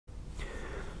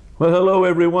Well, hello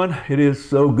everyone. It is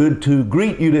so good to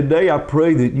greet you today. I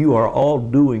pray that you are all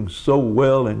doing so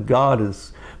well and God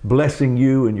is blessing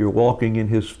you and you're walking in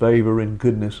His favor and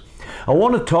goodness. I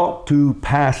want to talk to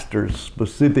pastors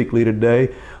specifically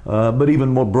today, but even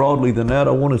more broadly than that,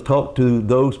 I want to talk to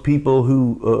those people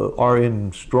who are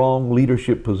in strong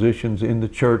leadership positions in the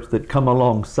church that come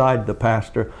alongside the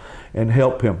pastor and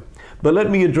help him. But let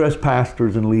me address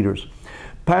pastors and leaders.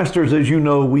 Pastors, as you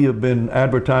know, we have been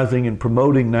advertising and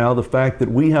promoting now the fact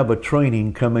that we have a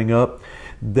training coming up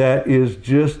that is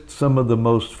just some of the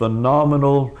most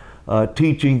phenomenal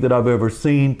teaching that I've ever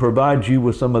seen, provides you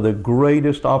with some of the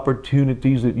greatest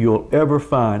opportunities that you'll ever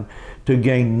find to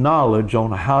gain knowledge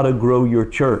on how to grow your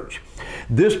church.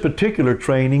 This particular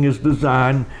training is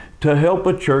designed to help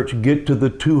a church get to the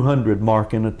 200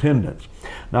 mark in attendance.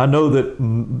 Now, I know that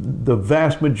the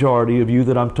vast majority of you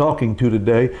that I'm talking to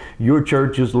today, your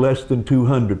church is less than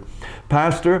 200.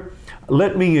 Pastor,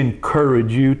 let me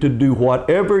encourage you to do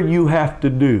whatever you have to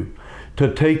do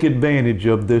to take advantage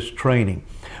of this training.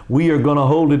 We are going to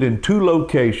hold it in 2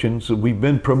 locations. We've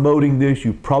been promoting this.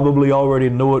 You probably already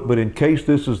know it, but in case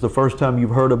this is the first time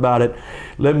you've heard about it,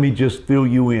 let me just fill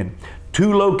you in.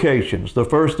 2 locations. The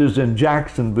first is in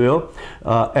Jacksonville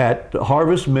at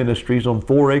Harvest Ministries on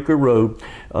 4 Acre Road.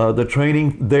 The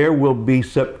training there will be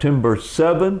September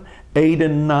 7, 8,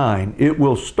 and 9. It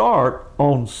will start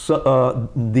on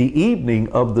the evening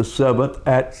of the 7th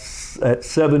at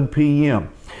 7 p.m.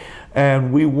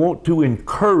 And we want to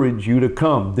encourage you to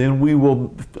come. Then we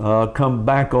will come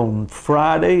back on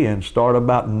Friday and start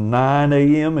about 9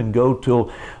 a.m. and go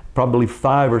till probably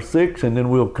 5 or 6, and then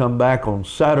we'll come back on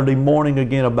Saturday morning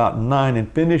again about 9 and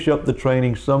finish up the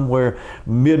training somewhere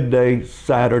midday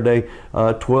Saturday,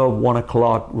 1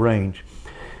 o'clock range.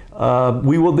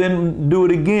 We will then do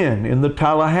it again in the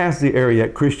Tallahassee area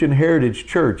at Christian Heritage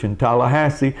Church in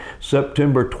Tallahassee,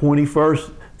 September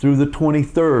 21st through the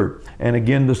 23rd. And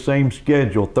again, the same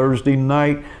schedule, Thursday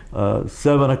night,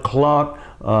 7 o'clock,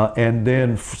 and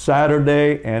then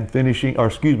Friday and finishing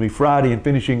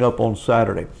up on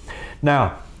Saturday.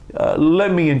 Now,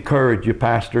 let me encourage you,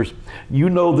 pastors.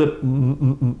 You know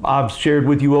that I've shared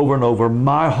with you over and over,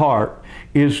 my heart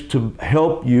is to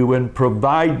help you and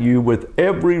provide you with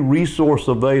every resource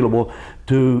available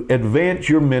to advance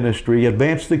your ministry,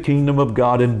 advance the kingdom of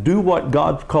God, and do what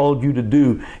God's called you to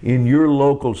do in your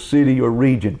local city or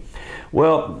region.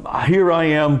 Well, here I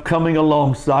am coming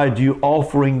alongside you,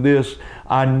 offering this.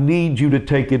 I need you to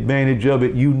take advantage of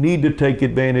it. You need to take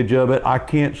advantage of it. I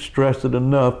can't stress it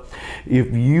enough.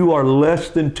 If you are less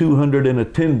than 200 in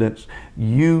attendance,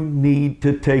 you need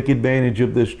to take advantage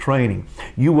of this training.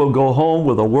 You will go home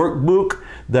with a workbook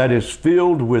that is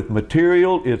filled with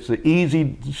material. It's the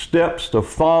easy steps to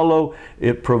follow.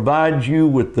 It provides you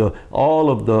with all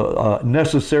of the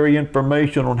necessary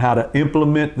information on how to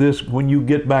implement this when you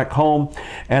get back home.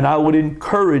 And I would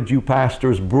encourage you,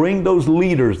 pastors, bring those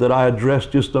leaders that I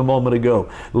addressed just a moment ago.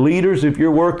 Leaders, if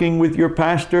you're working with your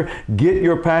pastor, get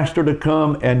your pastor to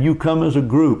come, and you come as a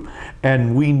group.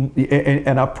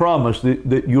 And I promise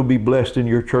that you'll be blessed and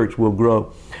your church will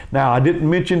grow. Now, I didn't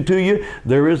mention to you,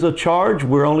 there is a charge.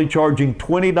 We're only charging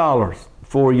 $20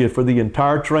 for you for the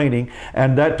entire training,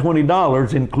 and that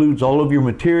 $20 includes all of your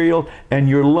material and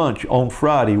your lunch on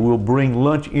Friday. We'll bring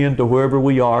lunch into wherever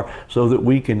we are so that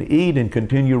we can eat and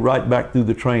continue right back through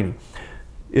the training.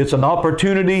 It's an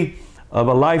opportunity of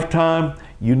a lifetime.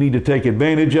 You need to take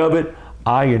advantage of it.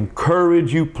 I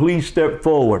encourage you, please step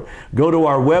forward. Go to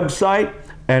our website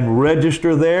and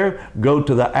register there. Go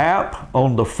to the app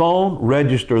on the phone,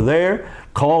 register there.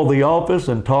 Call the office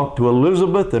and talk to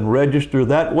Elizabeth and register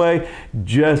that way.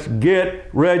 Just get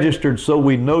registered so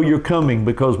we know you're coming,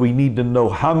 because we need to know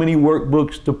how many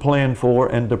workbooks to plan for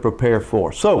and to prepare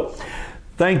for. So,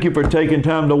 thank you for taking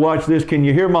time to watch this. Can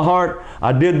you hear my heart?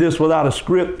 I did this without a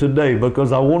script today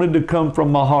because I wanted to come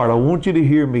from my heart. I want you to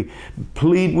hear me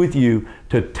plead with you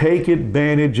to take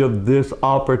advantage of this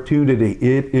opportunity.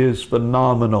 It is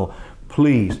phenomenal.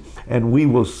 Please. And we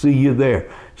will see you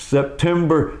there.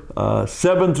 September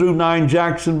 7 through 9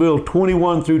 Jacksonville,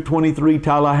 21 through 23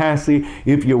 Tallahassee.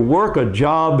 If you work a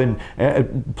job,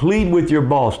 and plead with your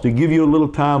boss to give you a little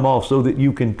time off so that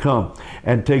you can come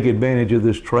and take advantage of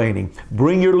this training.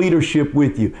 Bring your leadership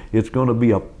with you. It's going to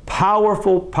be a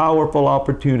powerful, powerful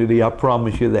opportunity. I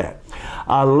promise you that.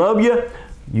 I love you.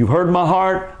 You've heard my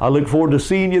heart. I look forward to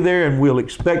seeing you there, and we'll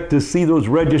expect to see those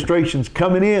registrations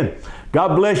coming in.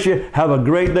 God bless you. Have a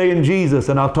great day in Jesus,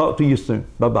 and I'll talk to you soon.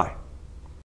 Bye-bye.